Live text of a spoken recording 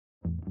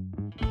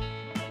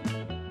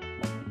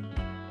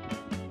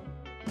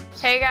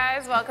Hey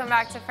guys, welcome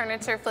back to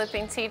Furniture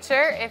Flipping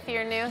Teacher. If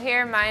you're new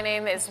here, my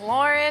name is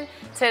Lauren.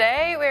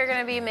 Today we're going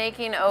to be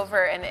making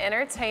over an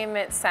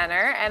entertainment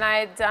center, and I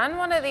had done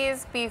one of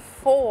these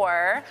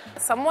before.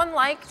 Someone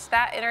liked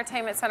that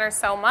entertainment center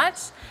so much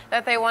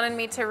that they wanted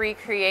me to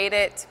recreate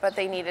it, but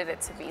they needed it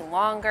to be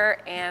longer,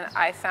 and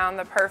I found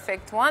the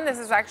perfect one. This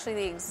is actually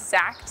the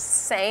exact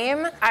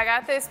same. I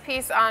got this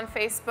piece on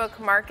Facebook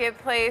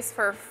Marketplace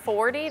for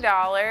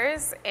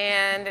 $40,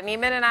 and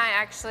Neiman and I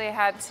actually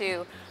had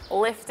to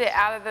lift it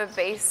out of the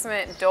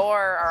basement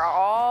door or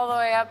all the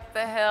way up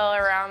the hill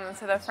around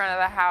to the front of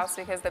the house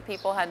because the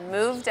people had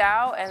moved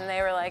out and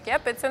they were like,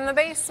 yep, it's in the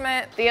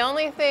basement. The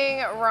only thing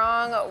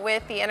wrong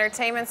with the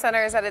entertainment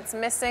center is that it's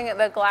missing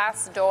the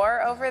glass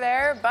door over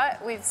there,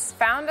 but we've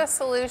found a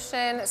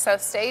solution, so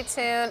stay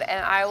tuned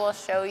and I will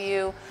show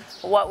you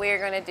what we are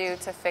going to do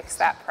to fix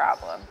that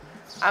problem.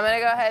 I'm going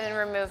to go ahead and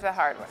remove the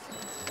hardware.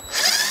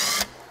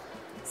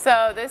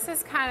 So this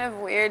is kind of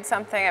weird,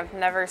 something I've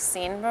never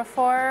seen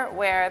before,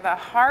 where the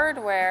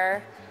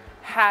hardware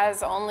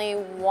has only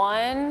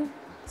one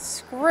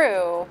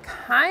screw.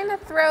 Kind of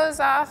throws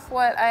off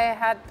what I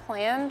had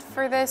planned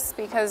for this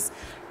because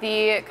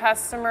the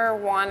customer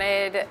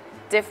wanted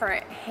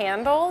different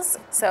handles.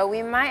 So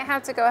we might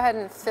have to go ahead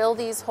and fill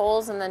these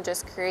holes and then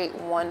just create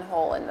one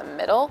hole in the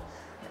middle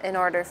in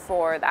order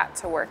for that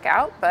to work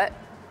out, but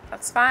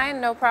that's fine,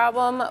 no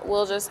problem.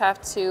 We'll just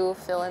have to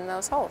fill in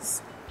those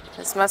holes.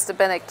 This must have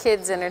been a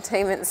kids'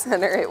 entertainment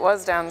center. It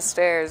was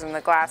downstairs and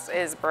the glass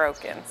is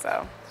broken,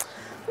 so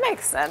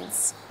makes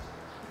sense.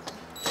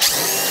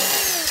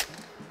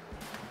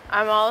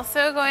 I'm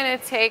also going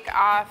to take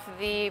off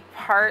the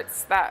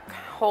parts that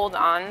hold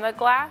on the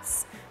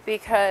glass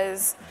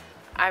because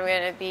I'm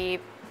going to be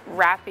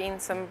wrapping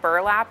some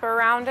burlap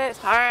around it.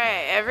 All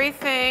right,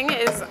 everything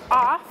is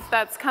off.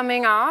 That's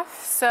coming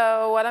off.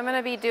 So what I'm going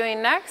to be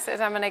doing next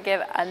is I'm going to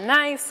give a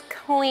nice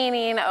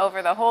cleaning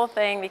over the whole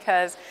thing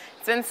because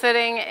it's been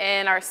sitting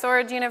in our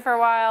storage unit for a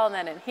while and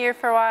then in here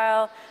for a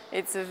while.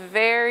 It's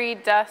very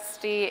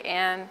dusty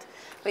and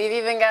we've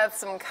even got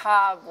some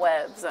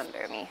cobwebs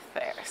underneath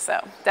there.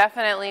 So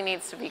definitely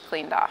needs to be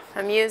cleaned off.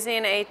 I'm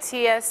using a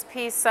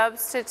TSP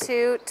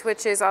substitute,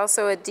 which is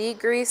also a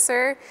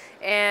degreaser.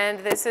 And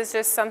this is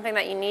just something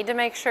that you need to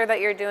make sure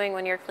that you're doing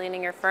when you're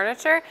cleaning your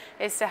furniture,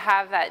 is to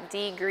have that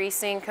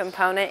degreasing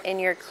component in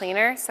your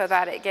cleaner so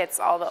that it gets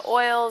all the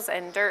oils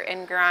and dirt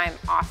and grime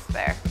off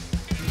there.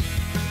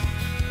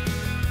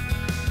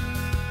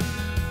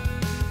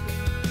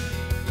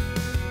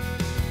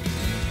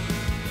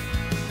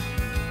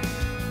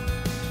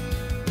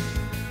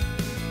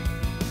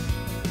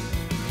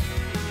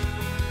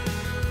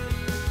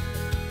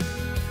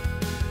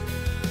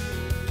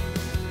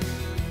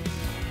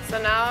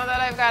 So now that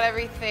I've got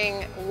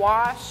everything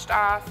washed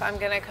off, I'm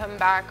gonna come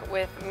back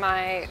with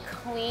my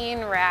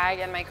clean rag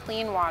and my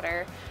clean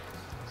water.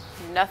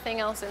 Nothing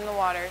else in the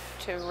water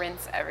to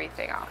rinse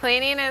everything off.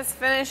 Cleaning is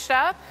finished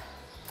up.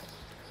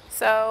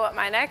 So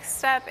my next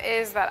step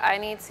is that I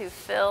need to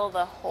fill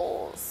the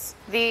holes.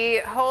 The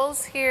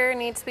holes here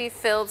need to be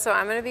filled, so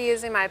I'm gonna be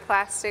using my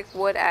plastic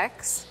Wood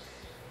X.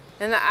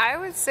 And I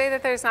would say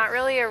that there's not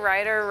really a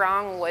right or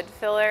wrong wood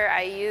filler.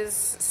 I use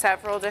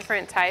several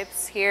different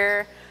types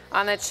here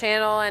on the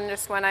channel and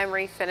just when I'm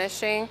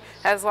refinishing.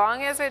 As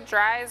long as it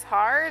dries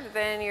hard,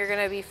 then you're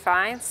gonna be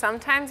fine.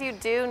 Sometimes you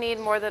do need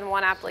more than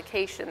one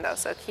application though,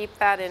 so keep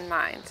that in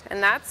mind.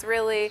 And that's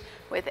really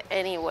with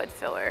any wood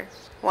filler.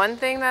 One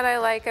thing that I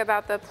like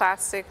about the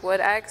plastic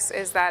Wood X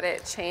is that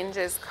it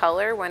changes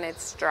color when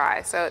it's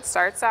dry. So it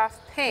starts off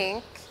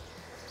pink,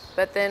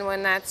 but then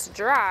when that's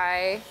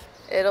dry,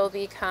 it'll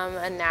become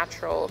a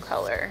natural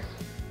color.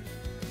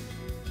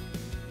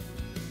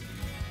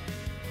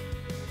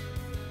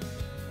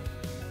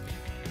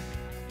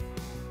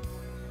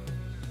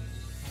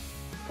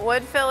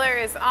 Wood filler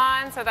is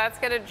on, so that's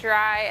gonna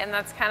dry, and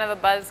that's kind of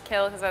a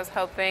buzzkill because I was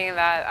hoping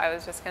that I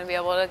was just gonna be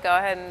able to go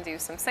ahead and do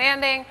some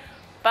sanding,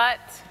 but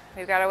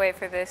we've gotta wait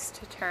for this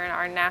to turn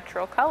our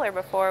natural color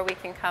before we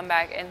can come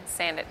back and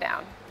sand it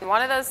down.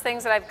 One of those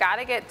things that I've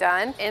gotta get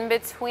done in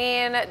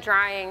between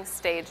drying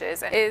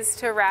stages is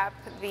to wrap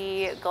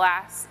the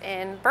glass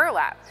in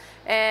burlap.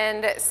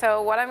 And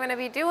so what I'm gonna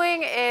be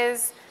doing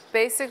is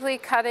basically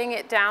cutting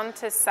it down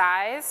to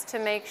size to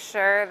make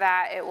sure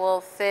that it will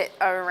fit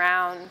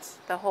around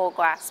the whole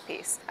glass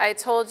piece. I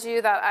told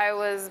you that I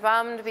was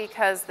bummed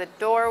because the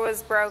door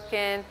was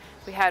broken.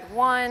 We had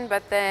one,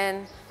 but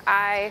then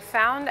I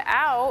found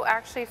out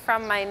actually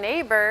from my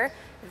neighbor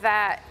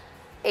that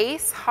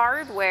Ace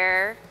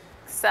Hardware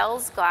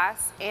sells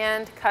glass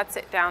and cuts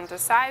it down to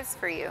size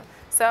for you.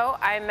 So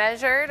I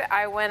measured,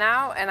 I went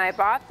out and I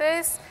bought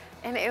this,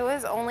 and it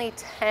was only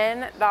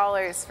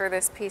 $10 for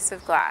this piece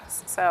of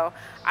glass. So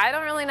I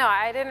don't really know.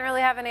 I didn't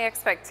really have any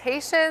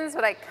expectations,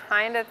 but I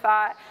kind of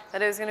thought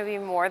that it was gonna be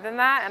more than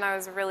that, and I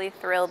was really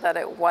thrilled that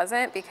it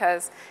wasn't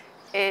because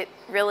it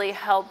really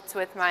helped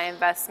with my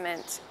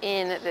investment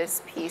in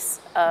this piece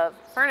of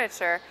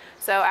furniture.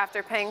 So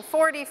after paying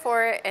 $40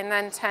 for it and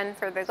then $10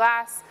 for the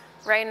glass,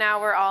 right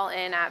now we're all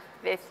in at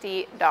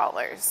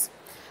 $50.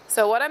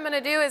 So what I'm gonna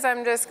do is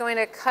I'm just going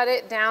to cut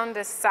it down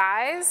to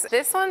size.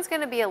 This one's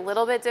gonna be a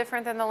little bit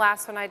different than the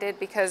last one I did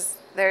because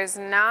there's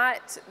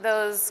not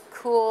those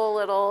cool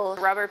little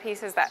rubber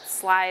pieces that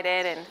slide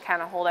in and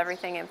kind of hold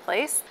everything in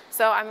place.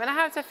 So I'm gonna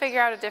have to figure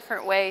out a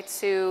different way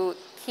to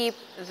keep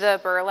the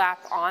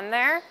burlap on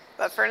there.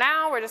 But for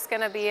now, we're just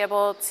gonna be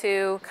able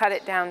to cut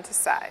it down to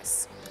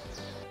size.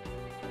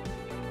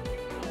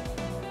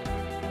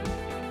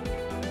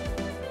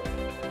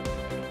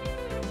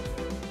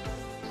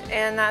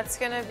 And that's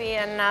gonna be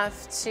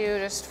enough to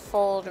just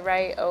fold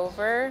right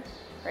over,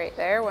 right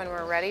there when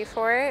we're ready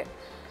for it.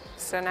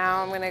 So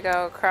now I'm gonna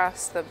go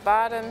across the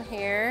bottom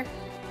here.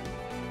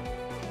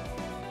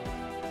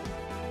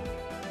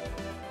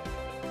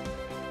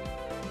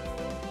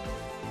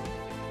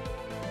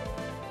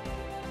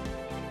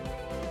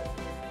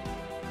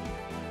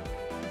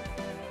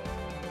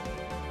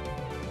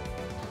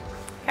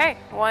 Okay,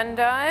 one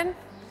done.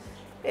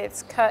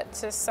 It's cut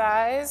to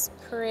size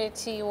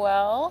pretty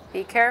well.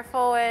 Be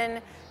careful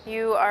when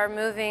you are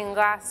moving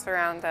glass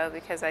around though,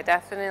 because I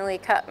definitely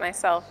cut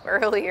myself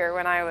earlier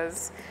when I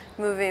was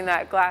moving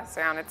that glass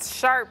around. It's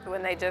sharp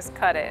when they just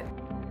cut it.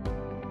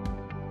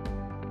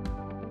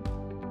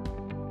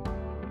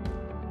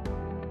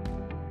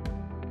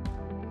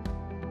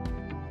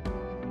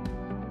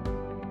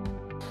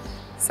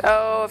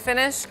 So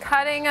finished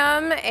cutting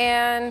them,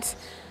 and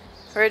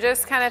we're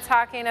just kind of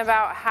talking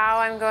about how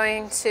I'm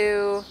going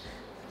to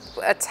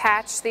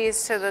attach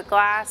these to the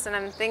glass, and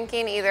I'm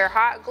thinking either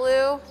hot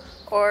glue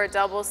or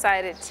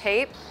double-sided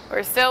tape.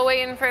 We're still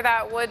waiting for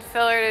that wood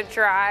filler to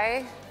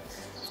dry.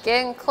 It's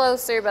getting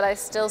closer, but I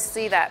still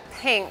see that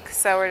pink,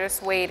 so we're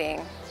just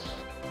waiting.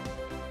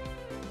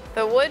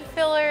 The wood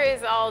filler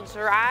is all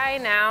dry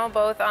now,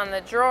 both on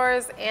the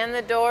drawers and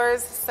the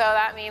doors, so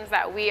that means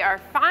that we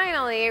are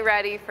finally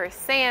ready for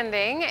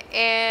sanding.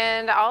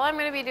 And all I'm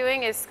gonna be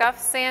doing is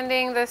scuff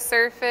sanding the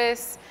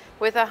surface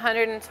with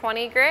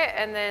 120 grit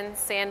and then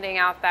sanding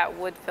out that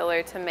wood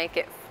filler to make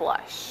it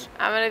flush.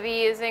 I'm gonna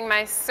be using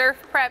my Surf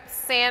Prep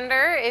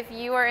sander. If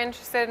you are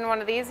interested in one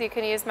of these, you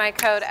can use my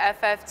code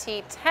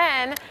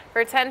FFT10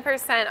 for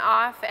 10%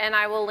 off, and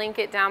I will link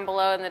it down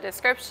below in the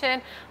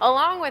description,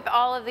 along with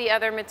all of the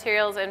other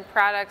materials and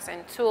products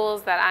and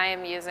tools that I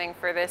am using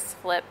for this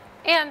flip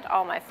and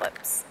all my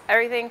flips.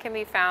 Everything can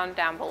be found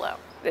down below.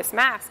 This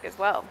mask as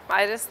well.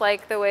 I just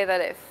like the way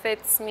that it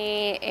fits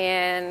me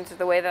and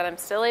the way that I'm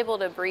still able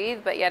to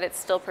breathe, but yet it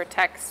still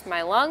protects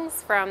my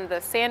lungs from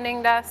the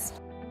sanding dust.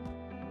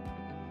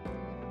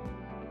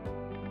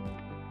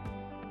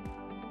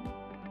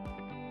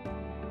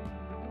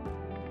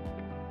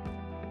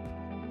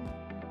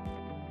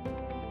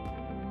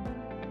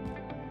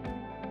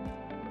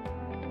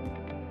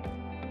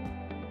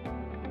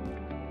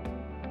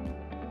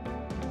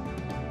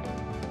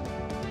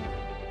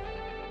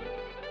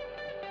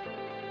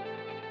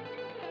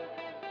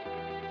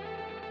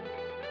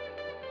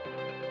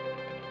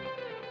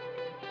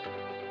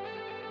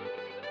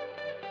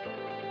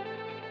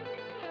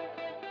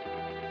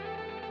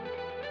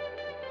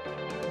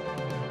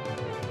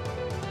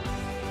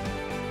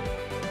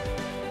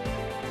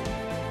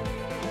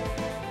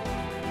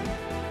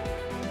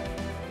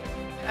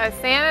 I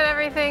sanded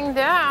everything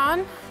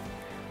down.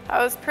 That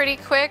was pretty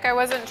quick. I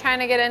wasn't trying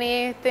to get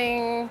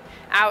anything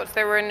out.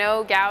 There were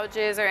no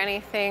gouges or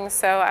anything,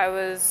 so I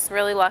was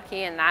really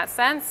lucky in that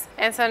sense.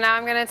 And so now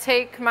I'm gonna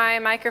take my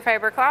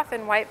microfiber cloth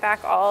and wipe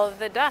back all of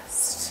the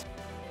dust.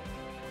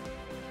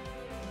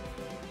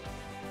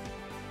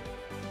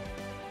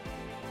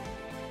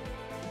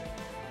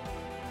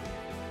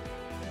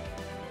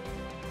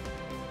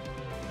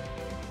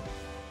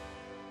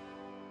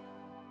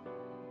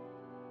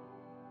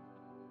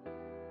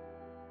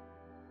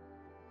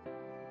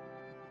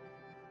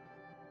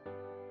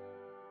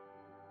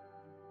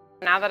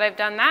 Now that I've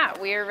done that,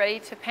 we are ready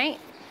to paint.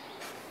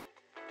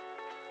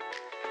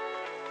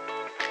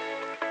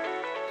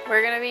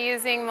 We're gonna be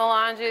using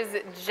Melange's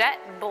Jet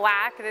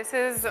Black. This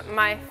is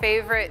my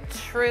favorite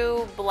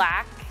true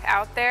black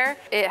out there.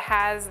 It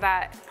has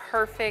that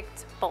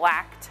perfect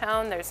black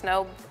tone. There's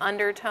no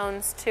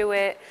undertones to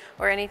it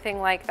or anything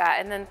like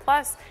that. And then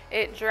plus,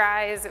 it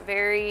dries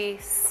very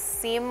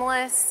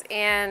seamless,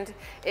 and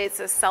it's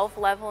a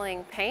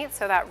self-leveling paint,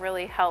 so that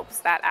really helps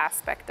that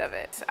aspect of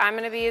it. I'm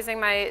gonna be using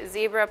my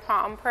Zebra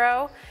Palm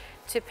Pro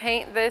to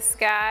paint this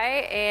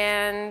guy,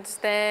 and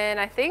then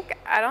I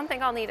don't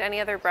think I'll need any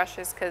other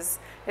brushes because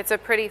it's a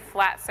pretty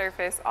flat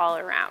surface all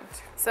around.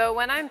 So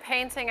when I'm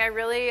painting, I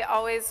really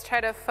always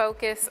try to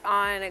focus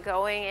on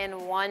going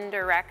in one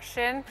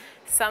direction.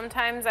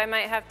 Sometimes I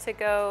might have to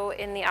go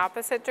in the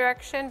opposite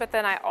direction, but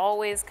then I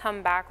always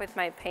come back with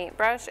my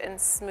paintbrush and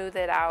smooth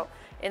it out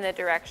in the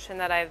direction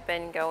that I've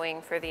been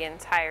going for the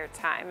entire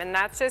time. And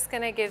that's just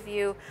gonna give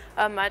you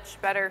a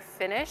much better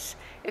finish.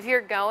 If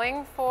you're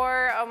going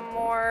for a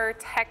more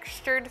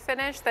textured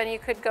finish, then you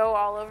could go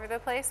all over the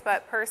place.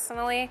 But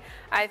personally,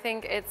 I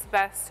think it's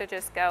best to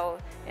just go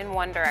in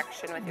one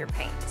direction with your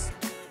paint.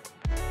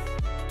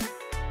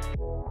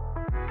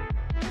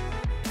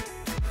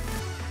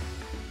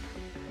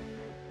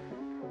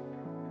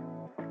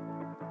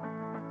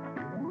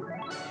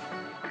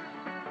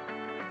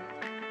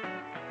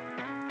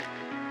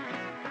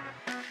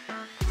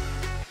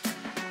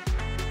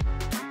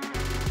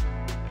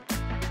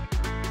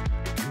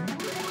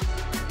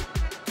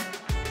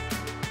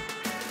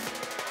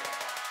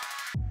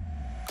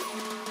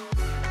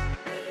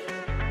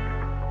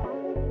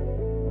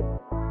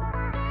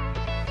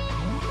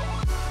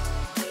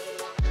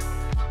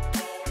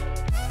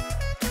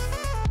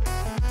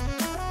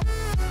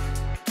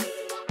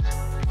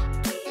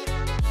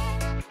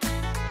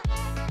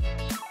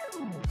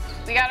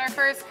 We got our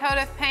first coat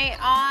of paint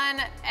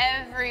on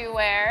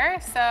everywhere.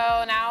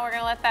 So now we're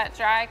gonna let that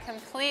dry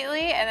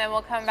completely and then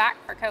we'll come back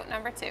for coat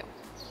number 2.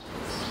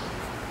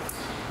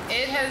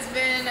 It has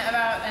been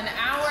about an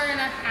hour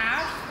and a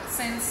half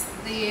since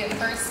the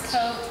first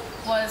coat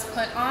was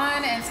put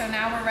on, and so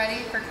now we're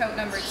ready for coat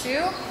number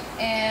 2.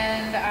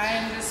 And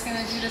I'm just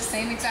gonna do the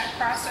same exact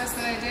process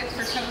that I did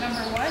for coat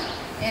number 1.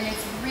 And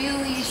it's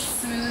really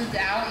smoothed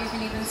out. You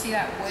can even see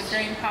that wood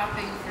grain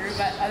popping through,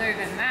 but other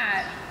than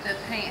that, the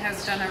paint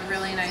has done a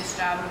really nice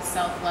job of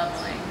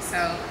self-leveling.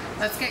 So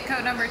let's get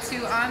coat number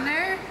 2 on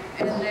there,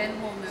 and then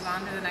we'll move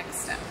on to the next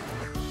step.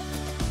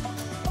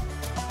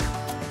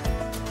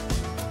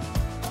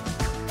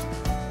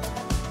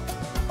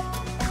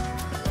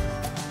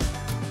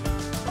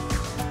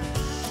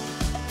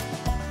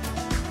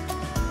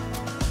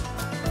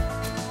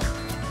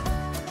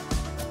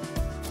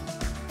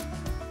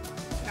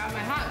 Got my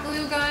hot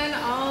glue gun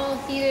all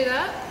heated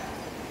up,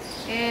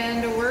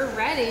 and we're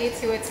ready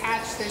to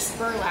attach this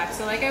burlap.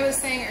 So like I was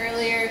saying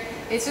earlier,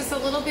 it's just a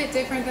little bit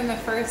different than the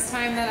first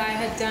time that I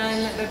had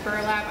done the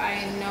burlap.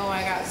 I know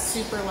I got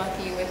super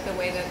lucky with the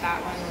way that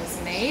that one was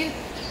made.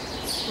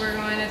 We're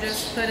going to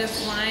just put a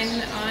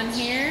line on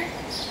here.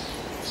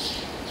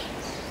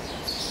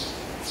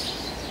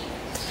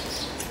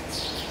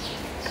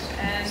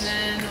 And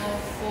then we'll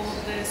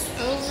fold this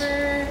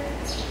over.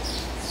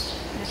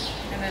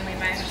 And then we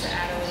might have to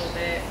add a little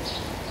bit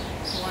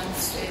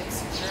once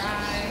it's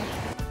dry.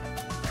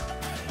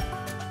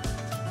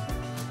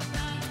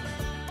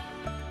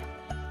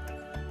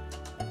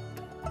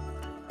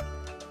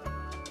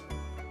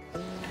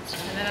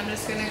 And then I'm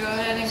just gonna go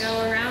ahead and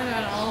go around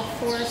on all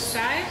 4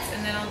 sides,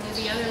 and then I'll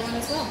do the other one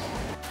as well.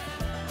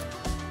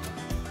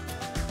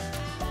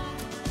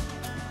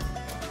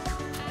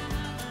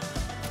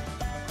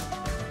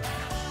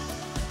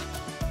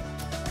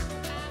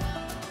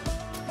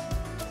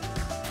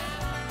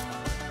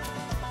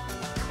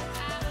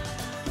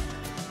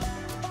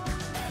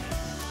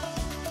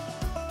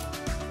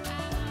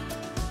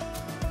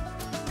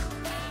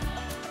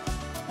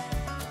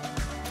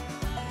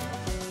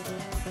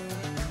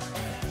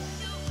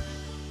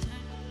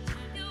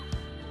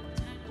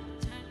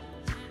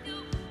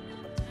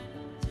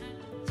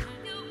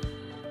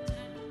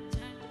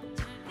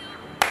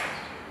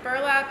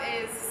 Burlap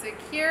is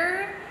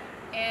secure,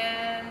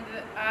 and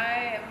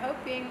I am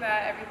hoping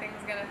that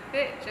everything's gonna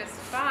fit just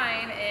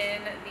fine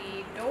in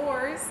the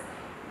doors.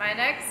 My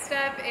next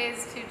step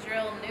is to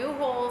drill new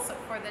holes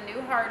for the new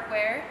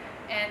hardware,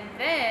 and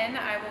then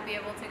I will be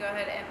able to go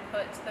ahead and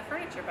put the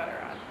furniture butter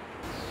on.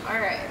 All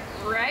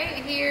right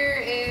here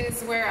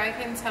is where I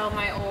can tell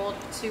my old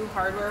 2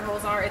 hardware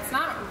holes are. It's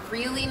not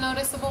really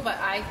noticeable, but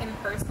I can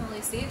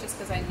personally see it just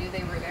because I knew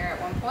they were there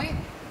at one point.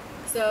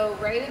 So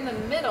right in the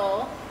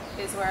middle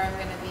is where I'm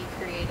going to be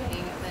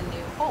creating the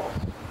new hole.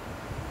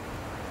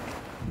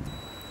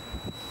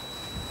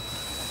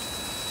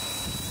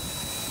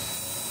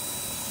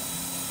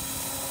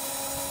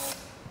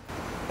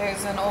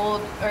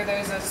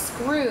 There's a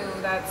screw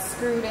that's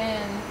screwed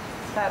in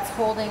that's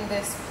holding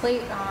this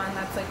plate on,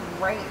 that's like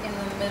right in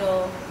the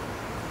middle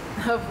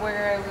of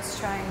where I was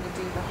trying to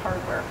do the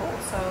hardware hole.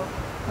 So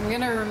I'm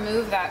going to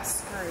remove that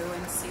screw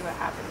and see what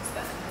happens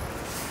then.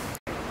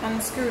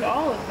 Unscrewed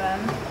all of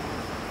them,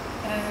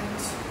 and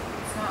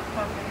it's not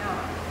popping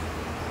off.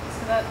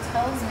 So that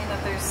tells me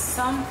that there's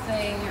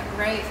something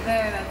right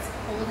there that's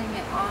holding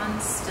it on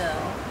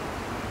still.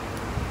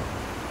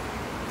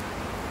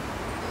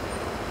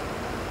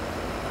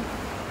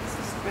 This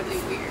is really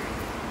weird.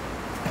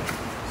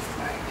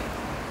 Try to get,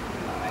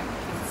 even though I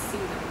can see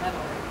the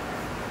metal right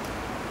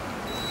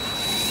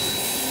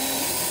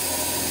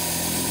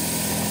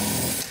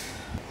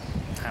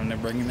there. Time to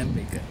bring him in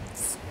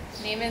because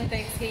Neiman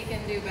thinks he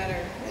can do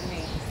better than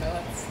me, so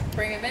let's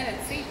bring him in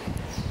and see.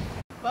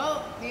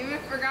 Well,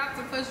 Neiman forgot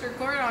to push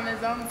record on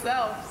his own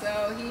self,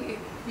 so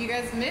you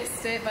guys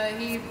missed it, but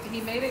he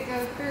made it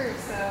go through.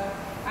 So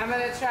I'm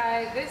gonna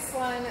try this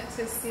one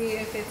to see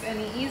if it's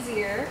any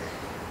easier,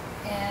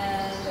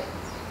 and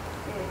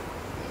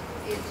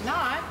if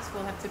not,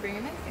 we'll have to bring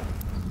him in again.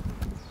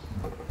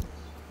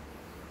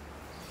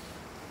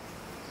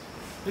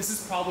 This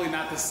is probably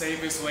not the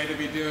safest way to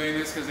be doing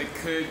this because it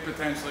could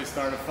potentially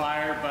start a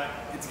fire, but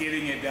it's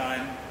getting it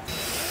done.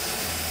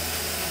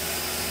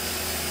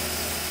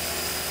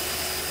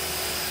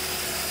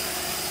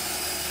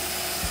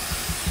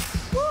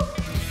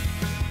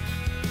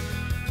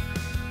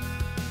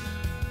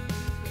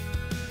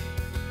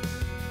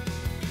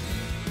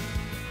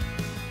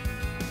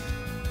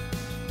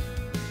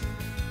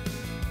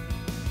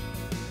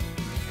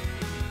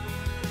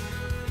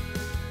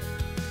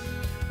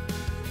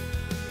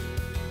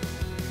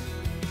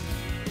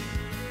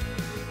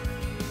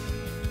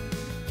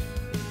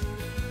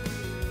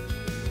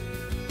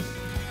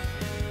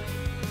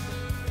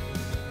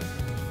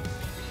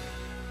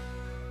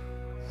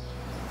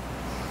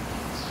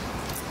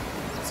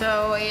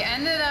 So we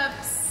ended up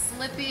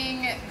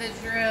flipping the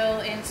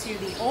drill into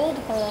the old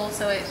hole,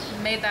 so it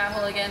made that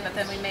hole again, but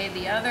then we made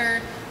the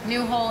other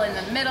new hole in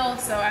the middle,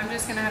 so I'm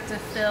just gonna have to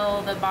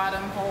fill the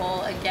bottom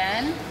hole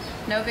again.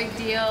 No big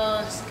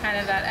deal, just kind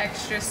of that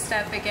extra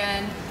step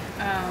again.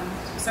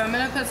 So I'm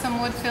gonna put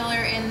some wood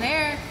filler in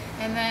there,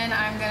 and then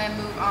I'm gonna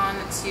move on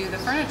to the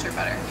furniture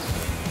butter.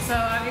 So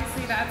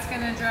obviously that's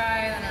gonna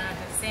dry, then I have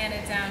to sand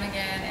it down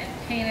again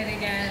and paint it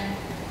again.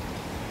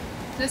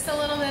 Just a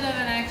little bit of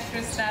an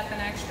extra step, an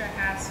extra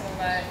hassle,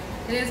 but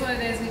it is what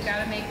it is. We've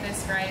got to make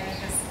this right,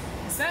 because,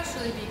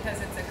 especially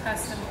because it's a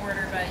custom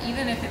order, but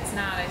even if it's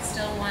not, I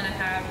still want to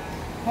have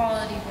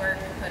quality work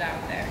put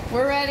out there.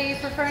 We're ready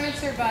for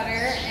furniture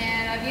butter,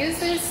 and I've used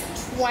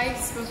this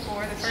twice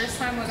before. The first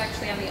time was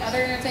actually on the other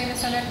entertainment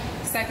center.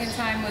 The second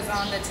time was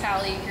on the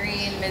Tally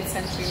Green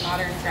mid-century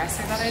modern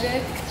dresser that I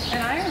did.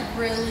 And I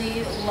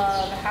really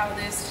love how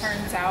this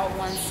turns out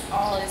once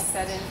all is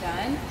said and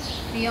done.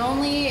 The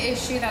only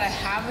issue that I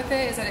have with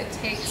it is that it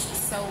takes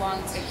so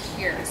long to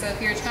cure. So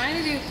if you're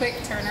trying to do quick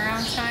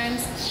turnaround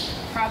times,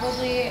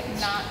 probably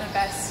not the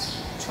best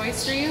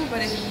choice for you.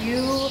 But if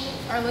you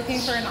are looking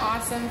for an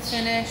awesome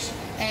finish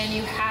and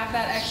you have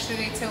that extra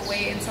day to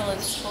wait until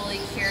it's fully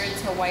cured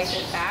to wipe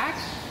it back,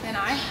 then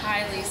I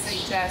highly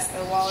suggest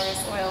the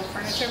Walrus Oil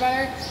Furniture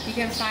Butter. You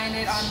can find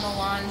it on the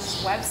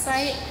Launch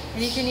website,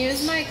 and you can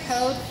use my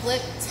code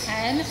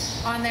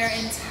FLIP10 on their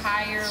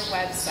entire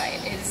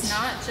website. It is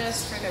not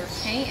just for their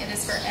paint, it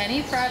is for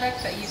any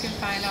product that you can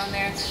find on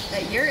there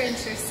that you're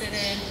interested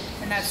in,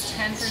 and that's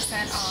 10%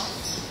 off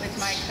with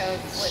my code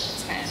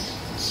FLIP10.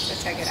 So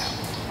check it out.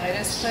 I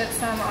just put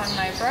some on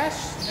my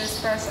brush. This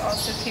brush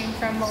also came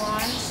from the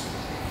Launch,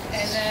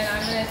 and then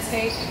I'm gonna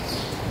take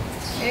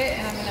it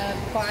and I'm gonna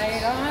apply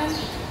it on.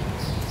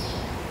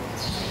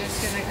 I'm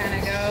just gonna kind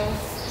of go.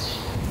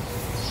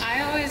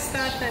 I always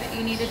thought that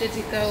you needed it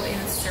to go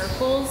in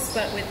circles,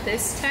 but with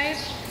this type,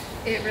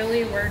 it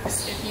really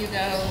works if you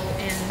go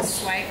in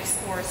swipes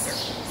or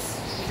circles.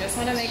 You just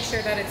want to make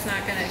sure that it's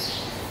not gonna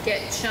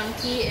get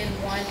chunky in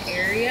one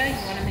area.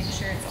 You want to make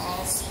sure it's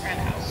all spread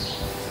out.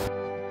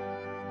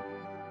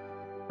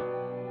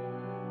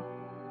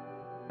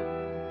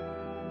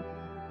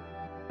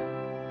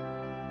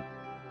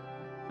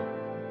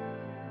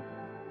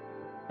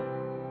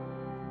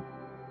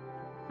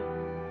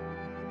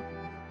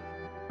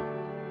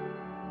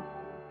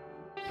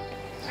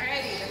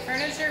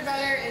 Furniture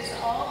butter is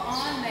all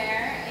on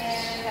there,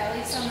 and at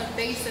least on the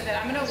base of it.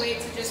 I'm gonna wait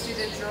to just do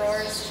the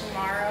drawers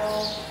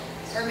tomorrow,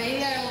 or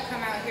maybe I will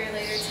come out here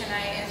later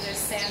tonight and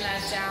just sand that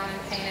down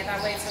and paint it.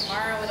 That way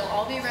tomorrow it'll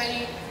all be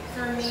ready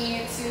for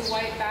me to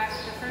wipe back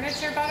the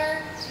furniture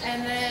butter.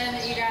 And then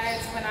you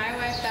guys, when I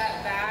wipe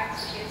that back,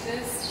 it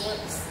just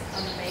looks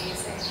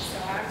amazing.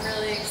 So I'm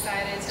really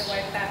excited to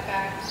wipe that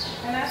back.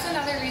 And that's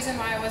another reason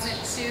why I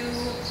wasn't too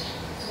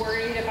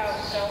worried about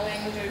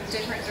going to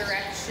different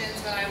directions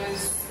when I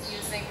was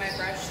using my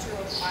brush to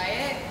apply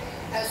it.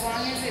 As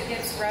long as it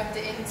gets rubbed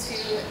into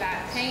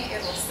that paint,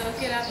 it will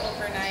soak it up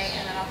overnight,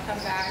 and then I'll come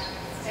back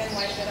and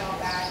wipe it all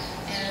back.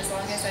 And as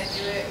long as I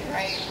do it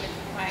right with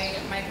my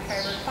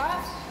microfiber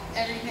cloth,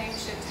 everything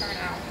should turn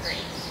out great.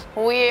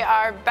 We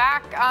are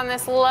back on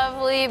this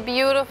lovely,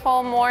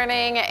 beautiful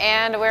morning,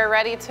 and we're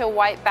ready to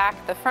wipe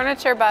back the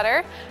furniture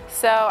butter.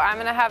 So I'm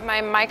gonna have my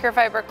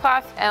microfiber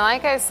cloth, and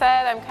like I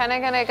said, I'm kinda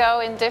gonna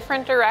go in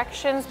different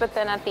directions, but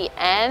then at the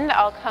end,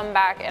 I'll come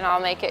back and I'll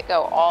make it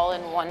go all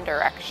in one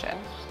direction.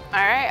 All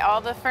right,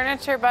 all the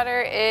furniture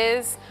butter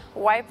is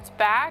wiped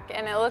back,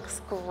 and it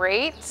looks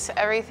great.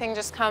 Everything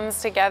just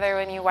comes together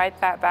when you wipe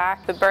that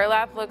back. The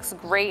burlap looks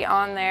great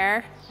on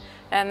there.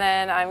 And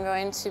then I'm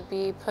going to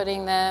be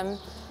putting them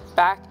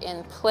back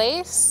in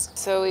place.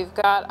 So we've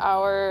got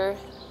our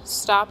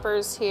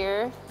stoppers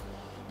here.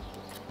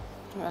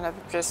 I'm gonna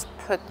just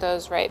put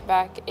those right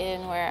back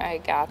in where I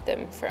got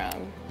them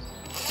from.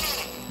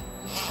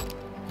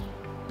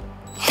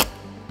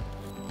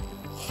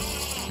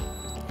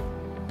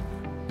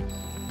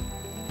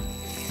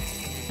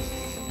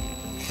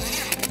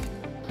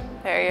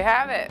 There you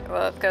have it.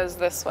 Well, it goes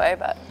this way,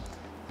 but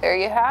there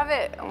you have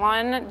it.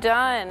 One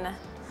done.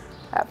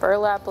 That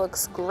burlap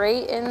looks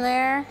great in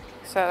there.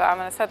 So I'm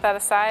gonna set that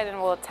aside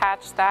and we'll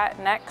attach that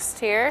next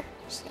here.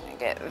 Just gonna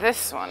get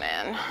this one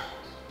in.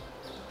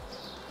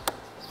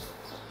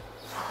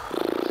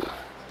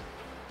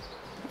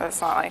 But it's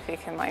not like you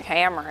can like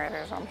hammer it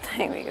or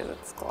something because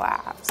it's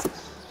glass.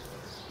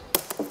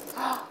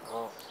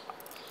 Oh,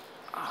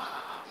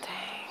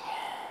 dang.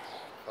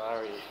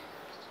 Sorry.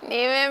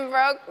 Neiman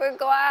broke the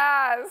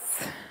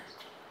glass.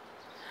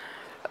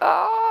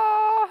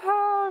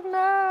 Oh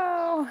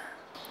no.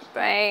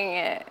 Dang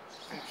it.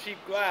 Cheap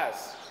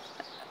glass.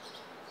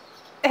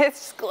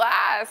 It's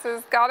glass.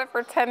 It's got it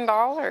for $10.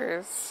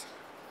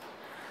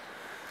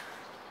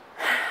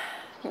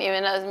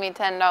 Neiman owes me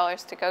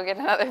 $10 to go get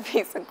another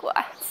piece of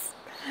glass.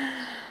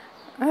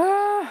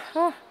 I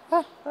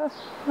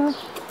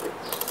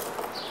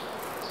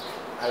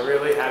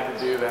really had to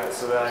do that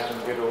so that I can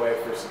get away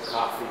for some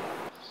coffee.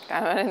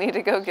 I'm gonna need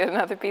to go get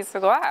another piece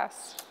of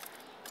glass.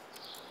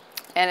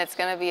 And it's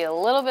gonna be a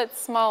little bit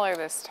smaller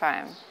this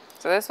time.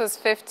 So this was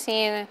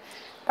 15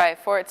 by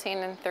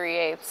 14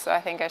 3/8, so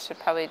I think I should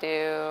probably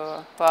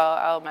do, well,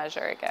 I'll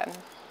measure again.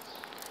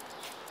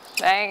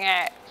 Dang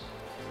it.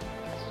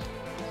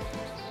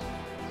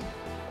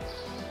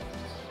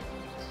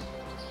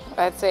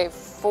 I'd say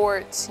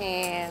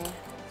 14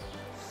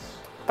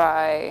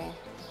 by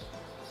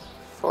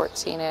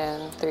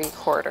 14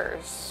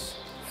 3/4.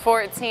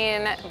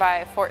 14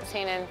 by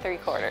 14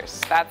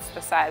 3/4. That's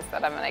the size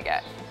that I'm gonna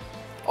get.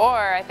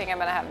 Or I think I'm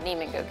gonna have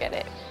Neiman go get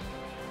it,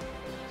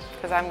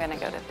 because I'm gonna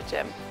go to the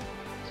gym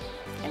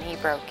and he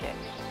broke it.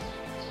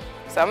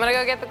 So I'm gonna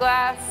go get the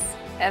glass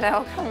and then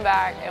we'll come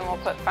back and we'll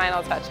put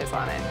final touches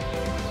on it.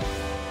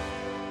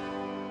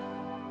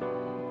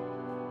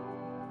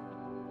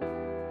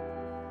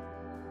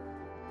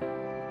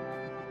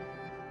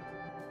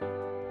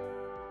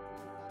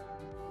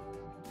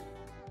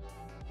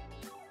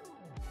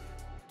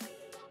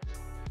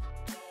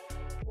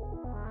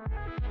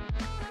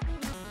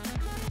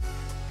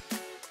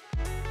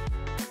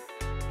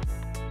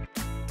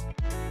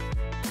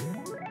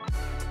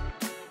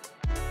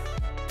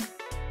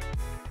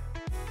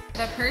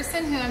 The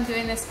person who I'm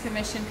doing this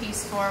commission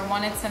piece for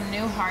wanted some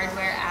new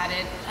hardware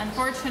added.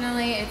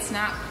 Unfortunately, it's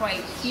not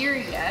quite here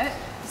yet.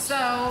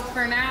 So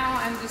for now,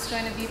 I'm just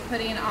going to be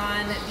putting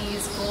on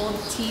these gold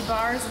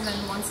T-bars, and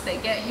then once they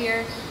get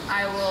here,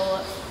 I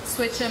will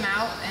switch them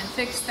out and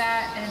fix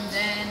that, and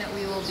then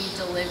we will be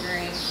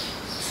delivering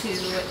to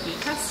the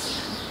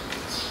customer.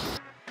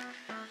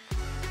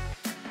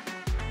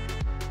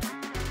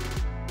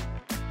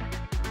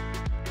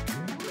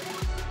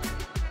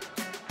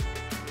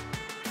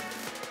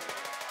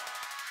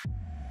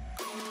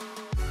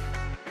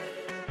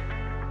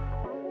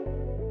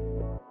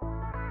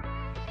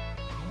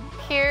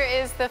 Here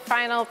is the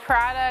final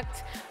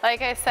product.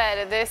 Like I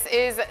said, this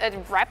is a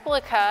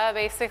replica,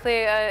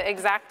 basically an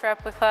exact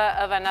replica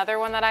of another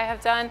one that I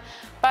have done.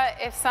 But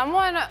if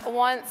someone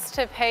wants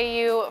to pay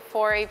you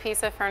for a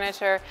piece of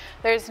furniture,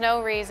 there's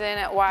no reason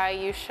why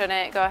you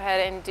shouldn't go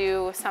ahead and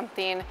do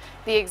something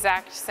the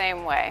exact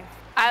same way.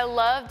 I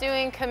love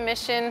doing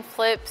commission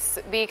flips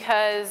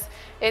because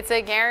it's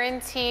a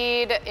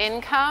guaranteed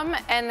income,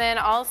 and then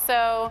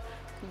also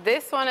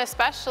this one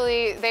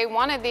especially, they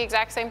wanted the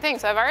exact same thing.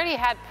 So I've already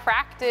had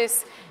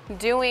practice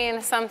doing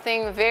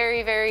something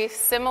very, very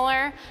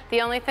similar.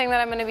 The only thing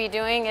that I'm gonna be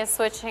doing is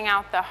switching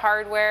out the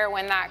hardware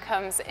when that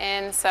comes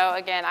in. So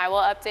again, I will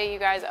update you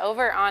guys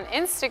over on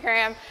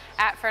Instagram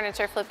at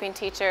Furniture Flipping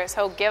Teacher.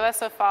 So give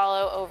us a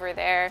follow over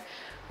there.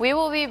 We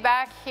will be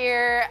back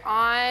here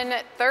on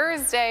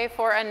Thursday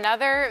for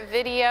another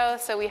video.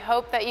 So we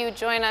hope that you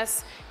join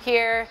us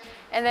here.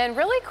 And then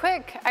really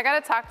quick, I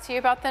gotta talk to you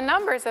about the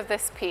numbers of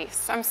this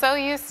piece. I'm so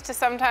used to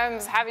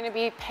sometimes having to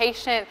be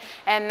patient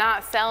and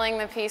not selling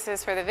the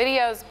pieces for the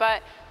videos,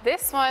 but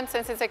this one,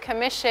 since it's a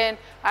commission,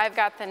 I've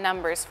got the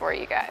numbers for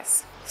you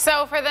guys.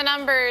 So for the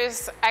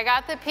numbers, I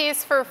got the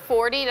piece for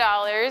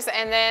 $40,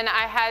 and then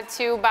I had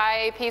to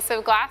buy a piece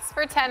of glass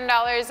for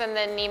 $10, and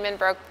then Neiman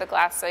broke the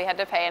glass, so he had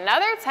to pay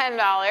another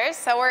 $10.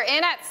 So we're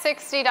in at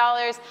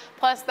 $60,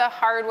 plus the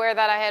hardware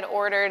that I had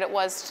ordered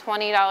was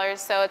 $20,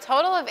 so a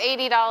total of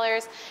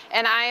 $80,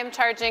 and I am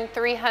charging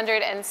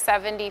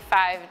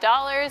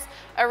 $375.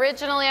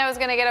 Originally, I was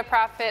gonna get a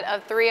profit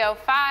of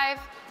 $305.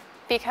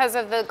 Because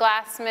of the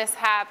glass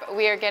mishap,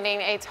 we are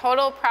getting a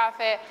total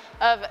profit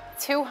of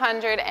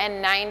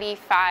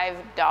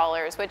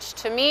 $295, which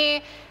to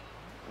me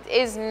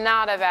is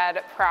not a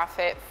bad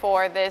profit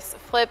for this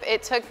flip.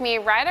 It took me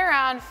right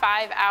around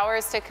 5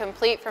 hours to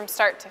complete from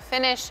start to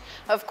finish.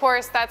 Of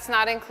course, that's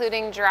not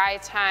including dry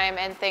time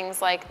and things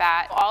like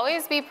that.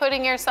 Always be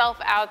putting yourself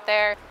out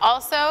there.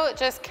 Also,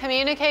 just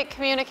communicate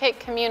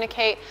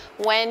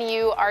when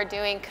you are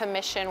doing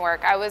commission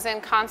work. I was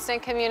in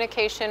constant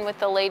communication with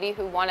the lady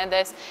who wanted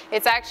this.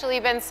 It's actually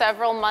been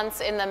several months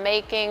in the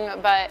making,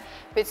 but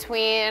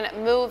between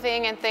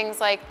moving and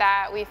things like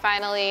that, we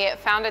finally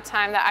found a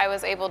time that I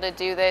was able to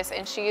do this,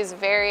 and she is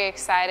very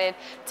excited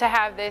to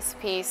have this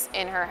piece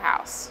in her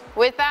house.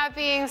 With that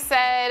being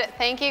said,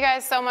 thank you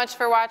guys so much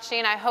for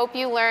watching. I hope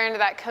you learned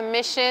that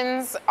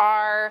commissions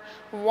are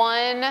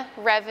one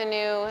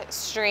revenue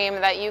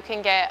stream that you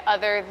can get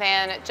other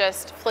than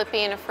just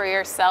flipping for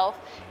yourself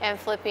and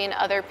flipping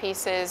other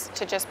pieces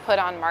to just put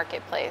on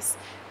Marketplace.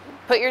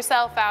 Put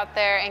yourself out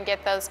there and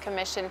get those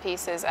commission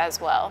pieces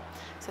as well.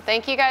 So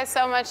thank you guys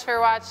so much for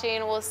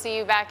watching. We'll see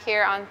you back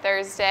here on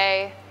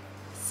Thursday.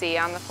 See you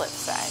on the flip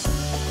side.